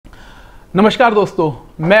नमस्कार दोस्तों,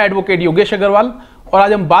 मैं एडवोकेट योगेश अग्रवाल और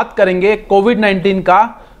आज हम बात करेंगे कोविड-19 का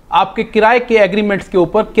आपके किराए के एग्रीमेंट्स के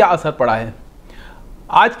ऊपर क्या असर पड़ा है।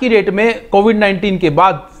 आज की डेट में कोविड-19 के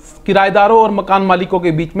बाद किराएदारों और मकान मालिकों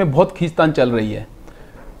के बीच में बहुत खींचतान चल रही है।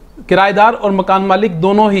 किराएदार और मकान मालिक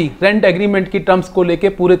दोनों ही रेंट एग्रीमेंट की टर्म्स को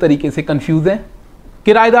लेकर पूरे तरीके से कंफ्यूज हैं।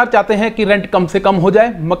 किराएदार चाहते हैं कि रेंट कम से कम हो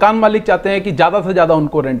जाए, मकान मालिक चाहते हैं कि ज़्यादा से ज़्यादा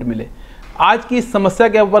उनको रेंट मिले। आज की इस समस्या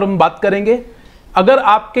के ऊपर हम बात करेंगे। अगर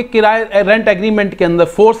आपके किराए रेंट एग्रीमेंट के अंदर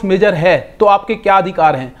फोर्स मेजर है तो आपके क्या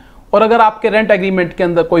अधिकार हैं, और अगर आपके रेंट एग्रीमेंट के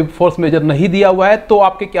अंदर कोई फोर्स मेजर नहीं दिया हुआ है तो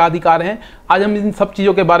आपके क्या अधिकार हैं। आज हम इन सब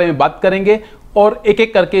चीज़ों के बारे में बात करेंगे और एक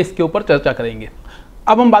एक करके इसके ऊपर चर्चा करेंगे।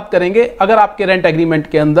 अब हम बात करेंगे, अगर आपके रेंट एग्रीमेंट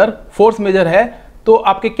के अंदर फोर्स मेजर है तो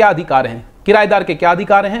आपके क्या अधिकार हैं, किराएदार के क्या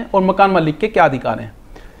अधिकार हैं और मकान मालिक के क्या अधिकार हैं।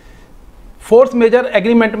 फोर्स मेजर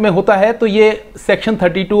एग्रीमेंट में होता है तो ये section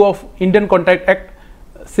 32 of Indian contract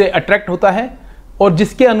act से अट्रैक्ट होता है, और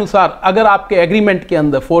जिसके अनुसार अगर आपके एग्रीमेंट के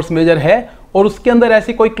अंदर फोर्स मेजर है और उसके अंदर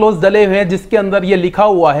ऐसी कोई क्लोज डले हुए हैं जिसके अंदर ये लिखा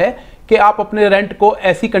हुआ है कि आप अपने रेंट को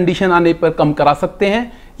ऐसी कंडीशन आने पर कम करा सकते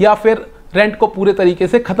हैं या फिर रेंट को पूरे तरीके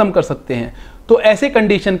से ख़त्म कर सकते हैं, तो ऐसे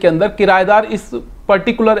कंडीशन के अंदर किराएदार इस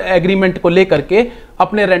पर्टिकुलर एग्रीमेंट को लेकर के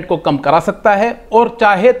अपने रेंट को कम करा सकता है और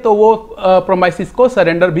चाहे तो वो प्रोमाइसिस को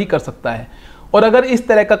सरेंडर भी कर सकता है। और अगर इस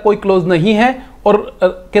तरह का कोई क्लोज नहीं है और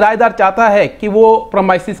किराएदार चाहता है कि वो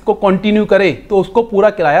प्रोमाइसिस को कंटिन्यू करे तो उसको पूरा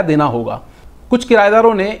किराया देना होगा। कुछ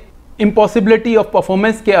किराएदारों ने इम्पॉसिबिलिटी ऑफ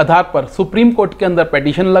परफॉर्मेंस के आधार पर सुप्रीम कोर्ट के अंदर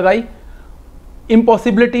पिटीशन लगाई।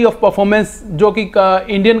 इम्पॉसिबिलिटी ऑफ परफॉर्मेंस जो कि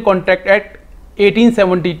इंडियन कॉन्ट्रैक्ट एक्ट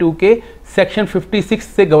 1872 के सेक्शन 56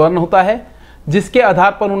 से गवर्न होता है, जिसके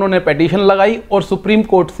आधार पर उन्होंने पिटीशन लगाई और सुप्रीम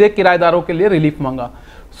कोर्ट से किराएदारों के लिए रिलीफ मांगा।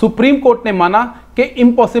 सुप्रीम कोर्ट ने माना कि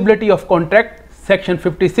impossibility of contract section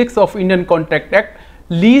 56 of Indian contract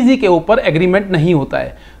act lease के ऊपर एग्रीमेंट नहीं होता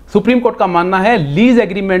है। सुप्रीम कोर्ट का मानना है लीज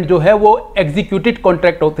एग्रीमेंट जो है वो एग्जीक्यूटेड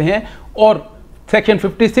कॉन्ट्रैक्ट होते हैं और सेक्शन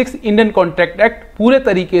 56 इंडियन कॉन्ट्रैक्ट एक्ट पूरे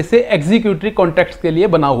तरीके से एग्जीक्यूटिव कॉन्ट्रैक्ट्स के लिए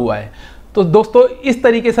बना हुआ है। तो दोस्तों, इस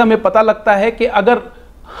तरीके से हमें पता लगता है कि अगर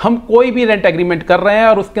हम कोई भी रेंट एग्रीमेंट कर रहे हैं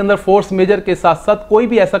और उसके अंदर फोर्स मेजर के साथ साथ कोई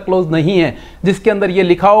भी ऐसा क्लोज नहीं है जिसके अंदर ये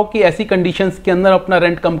लिखा हो कि ऐसी कंडीशंस के अंदर अपना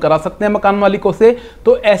रेंट कम करा सकते हैं मकान मालिकों से,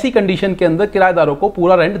 तो ऐसी कंडीशन के अंदर किराएदारों को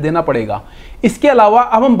पूरा रेंट देना पड़ेगा। इसके अलावा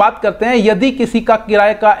अब हम बात करते हैं, यदि किसी का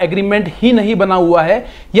किराए का एग्रीमेंट ही नहीं बना हुआ है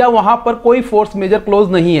या वहां पर कोई फोर्स मेजर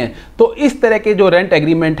क्लोज नहीं है, तो इस तरह के जो रेंट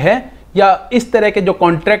एग्रीमेंट है या इस तरह के जो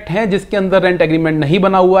कॉन्ट्रैक्ट हैं जिसके अंदर रेंट एग्रीमेंट नहीं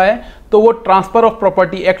बना हुआ है, तो वो ट्रांसफर ऑफ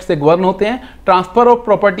प्रॉपर्टी एक्ट से गवर्न होते हैं। ट्रांसफर ऑफ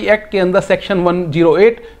प्रॉपर्टी एक्ट के अंदर सेक्शन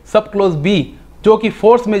 108 सब क्लोज बी जो कि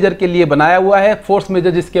फोर्स मेजर के लिए बनाया हुआ है, फोर्स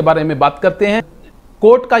मेजर जिसके बारे में बात करते हैं।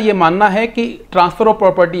 कोर्ट का ये मानना है कि ट्रांसफर ऑफ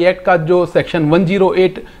प्रॉपर्टी एक्ट का जो सेक्शन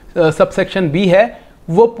 108 सब सेक्शन बी है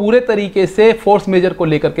वो पूरे तरीके से फोर्स मेजर को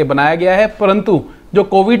लेकर के बनाया गया है, परंतु जो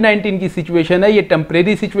कोविड-19 की सिचुएशन है ये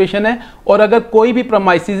टेम्परेरी सिचुएशन है और अगर कोई भी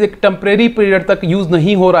प्रोमाइसिस एक टेम्परेरी पीरियड तक यूज़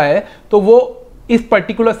नहीं हो रहा है तो वो इस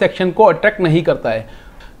पर्टिकुलर सेक्शन को अट्रैक्ट नहीं करता है।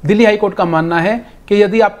 दिल्ली हाई कोर्ट का मानना है कि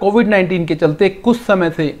यदि आप कोविड-19 के चलते कुछ समय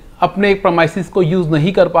से अपने प्रोमाइसिस को यूज़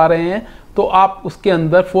नहीं कर पा रहे हैं तो आप उसके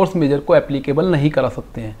अंदर फोर्स मेजर को एप्लीकेबल नहीं करा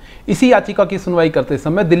सकते हैं। इसी याचिका की सुनवाई करते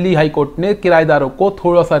समय दिल्ली हाई कोर्ट ने किराएदारों को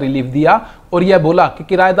थोड़ा सा रिलीफ दिया और यह बोला कि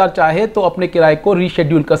किराएदार चाहे तो अपने किराए को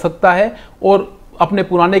रीशेड्यूल कर सकता है और अपने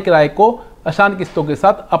पुराने किराए को आसान किस्तों के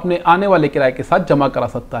साथ अपने आने वाले किराए के साथ जमा करा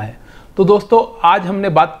सकता है। तो दोस्तों, आज हमने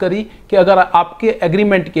बात करी कि अगर आपके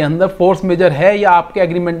एग्रीमेंट के अंदर फोर्स मेजर है या आपके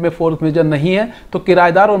एग्रीमेंट में फोर्स मेजर नहीं है तो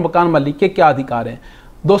किराएदार और मकान मालिक के क्या अधिकार हैं।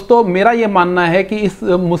 दोस्तों, मेरा ये मानना है कि इस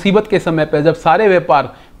मुसीबत के समय पर जब सारे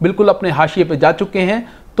व्यापार बिल्कुल अपने हाशिए पे जा चुके हैं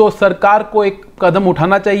तो सरकार को एक कदम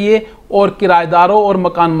उठाना चाहिए और किराएदारों और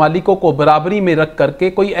मकान मालिकों को बराबरी में रख करके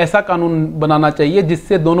कोई ऐसा कानून बनाना चाहिए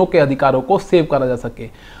जिससे दोनों के अधिकारों को सेव करा जा सके।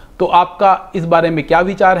 तो आपका इस बारे में क्या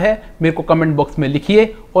विचार है मेरे को कमेंट बॉक्स में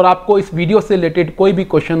लिखिए, और आपको इस वीडियो से रिलेटेड कोई भी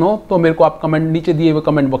क्वेश्चन हो तो मेरे को आप कमेंट नीचे दिए हुए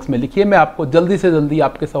कमेंट बॉक्स में लिखिए। मैं आपको जल्दी से जल्दी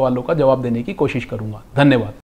आपके सवालों का जवाब देने की कोशिश करूँगा। धन्यवाद।